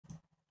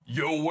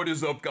Yo, what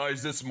is up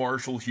guys, it's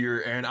Marshall here,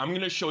 and I'm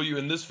going to show you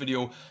in this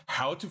video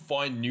how to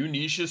find new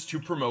niches to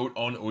promote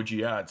on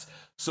OGAds.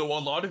 So a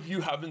lot of you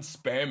have been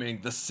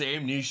spamming the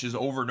same niches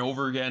over and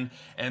over again,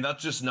 and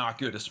that's just not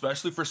good,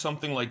 especially for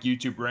something like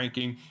YouTube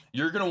ranking.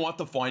 You're going to want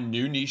to find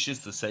new niches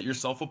to set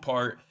yourself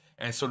apart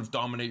and sort of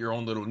dominate your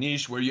own little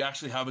niche where you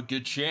actually have a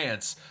good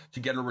chance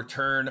to get a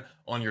return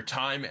on your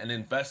time and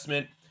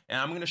investment. And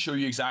I'm going to show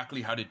you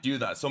exactly how to do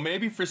that. So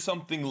maybe for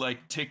something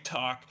like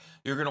TikTok,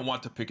 you're going to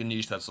want to pick a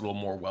niche that's a little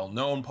more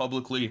well-known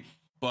publicly.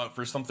 But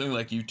for something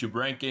like YouTube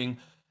ranking,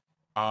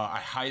 I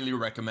highly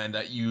recommend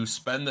that you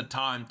spend the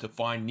time to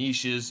find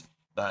niches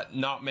that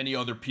not many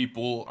other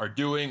people are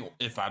doing,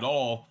 if at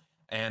all.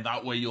 And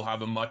that way you'll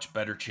have a much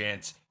better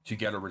chance to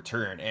get a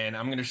return. And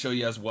I'm going to show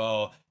you as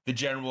well the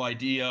general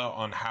idea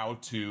on how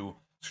to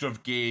sort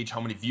of gauge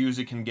how many views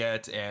it can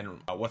get and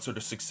what sort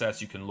of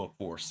success you can look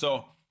for.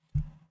 So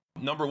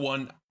number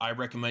one, I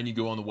recommend you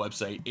go on the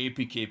website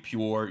APK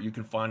Pure. You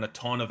can find a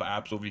ton of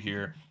apps over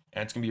here,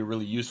 and it's going to be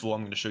really useful.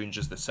 I'm going to show you in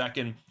just a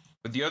second.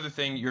 But the other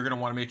thing, you're going to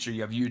want to make sure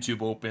you have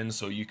YouTube open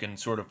so you can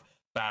sort of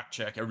back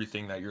check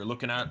everything that you're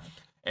looking at.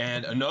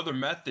 And another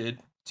method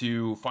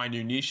to find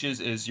new niches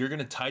is you're going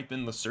to type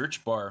in the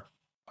search bar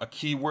a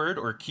keyword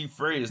or a key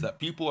phrase that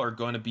people are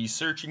going to be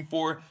searching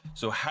for.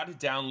 So how to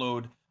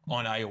download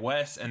on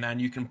iOS, and then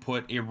you can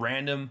put a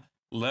random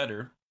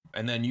letter,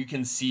 and then you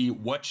can see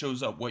what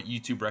shows up, what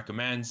YouTube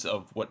recommends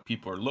of what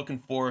people are looking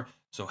for.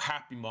 So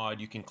happy mod,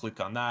 you can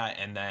click on that,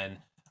 and then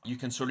you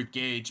can sort of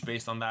gauge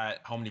based on that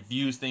how many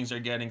views things are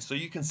getting. So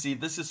you can see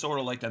this is sort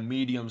of like a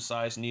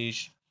medium-sized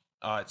niche.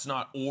 It's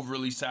not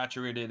overly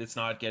saturated. It's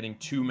not getting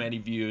too many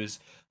views.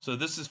 So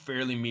this is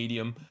fairly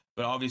medium,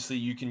 but obviously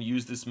you can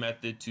use this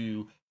method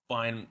to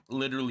find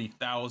literally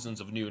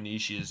thousands of new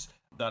niches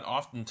that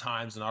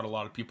oftentimes not a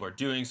lot of people are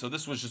doing. So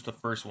this was just the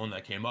first one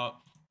that came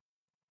up.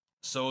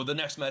 So the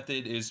next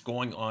method is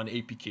going on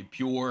APK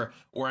Pure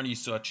or any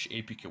such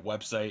APK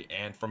website.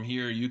 And from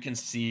here, you can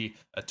see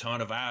a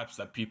ton of apps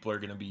that people are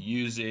going to be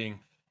using.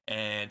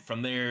 And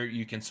from there,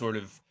 you can sort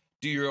of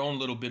do your own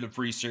little bit of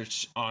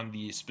research on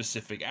the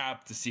specific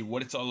app to see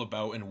what it's all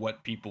about and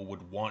what people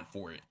would want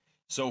for it.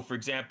 So for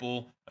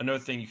example, another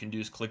thing you can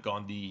do is click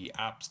on the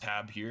apps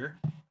tab here,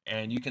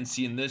 and you can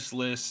see in this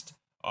list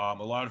a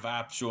lot of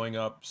apps showing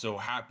up. So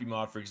Happy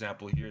Mod, for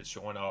example, here it's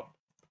showing up.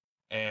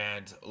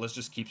 And let's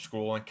just keep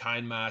scrolling.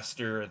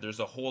 KindMaster, there's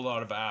a whole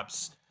lot of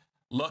apps.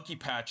 Lucky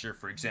Patcher,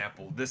 for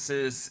example, this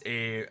is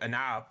an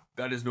app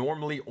that is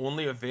normally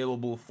only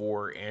available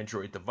for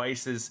Android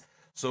devices.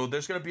 So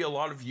there's going to be a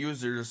lot of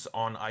users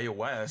on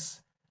iOS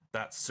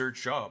that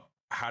search up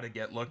how to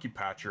get Lucky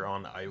Patcher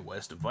on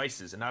iOS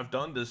devices. And I've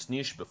done this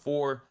niche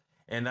before,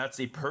 and that's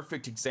a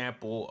perfect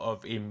example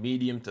of a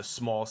medium to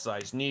small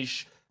size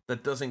niche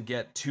that doesn't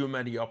get too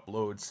many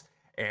uploads,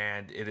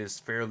 and it is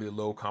fairly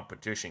low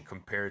competition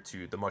compared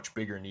to the much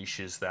bigger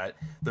niches that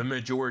the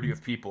majority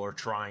of people are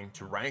trying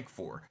to rank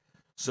for.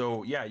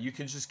 So yeah, you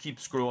can just keep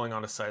scrolling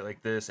on a site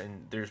like this,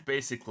 and there's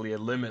basically a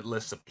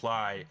limitless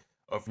supply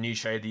of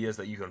niche ideas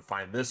that you can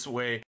find this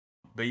way.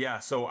 But yeah,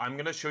 so I'm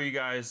going to show you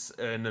guys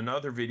in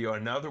another video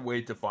another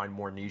way to find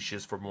more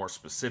niches for more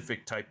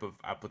specific type of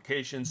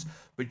applications.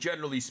 But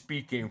generally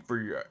speaking, for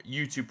your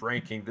YouTube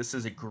ranking, this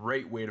is a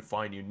great way to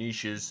find new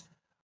niches.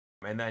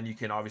 And then you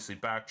can obviously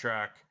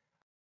backtrack,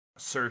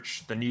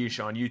 search the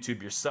niche on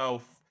YouTube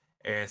yourself,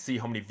 and see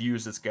how many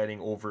views it's getting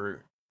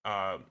over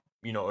a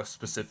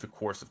specific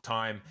course of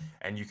time,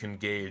 and you can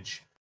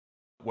gauge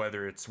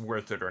whether it's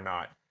worth it or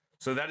not.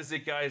 So that is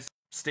it, guys.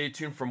 Stay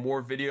tuned for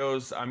more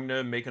videos. I'm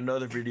gonna make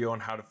another video on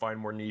how to find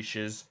more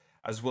niches,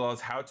 as well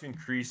as how to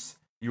increase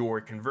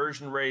your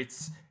conversion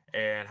rates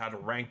and how to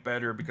rank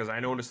better, because I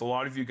noticed a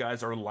lot of you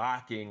guys are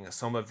lacking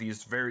some of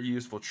these very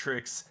useful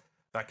tricks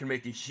that can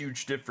make a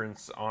huge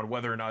difference on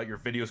whether or not your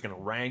video is going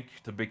to rank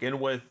to begin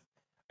with,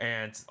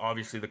 and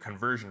obviously the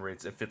conversion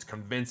rates, if it's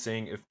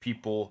convincing, if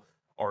people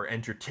are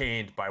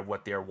entertained by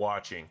what they're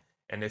watching,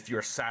 and if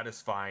you're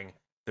satisfying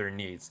their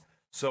needs.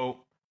 So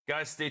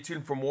guys, stay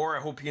tuned for more. I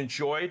hope you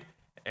enjoyed,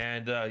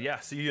 and yeah,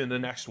 see you in the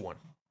next one.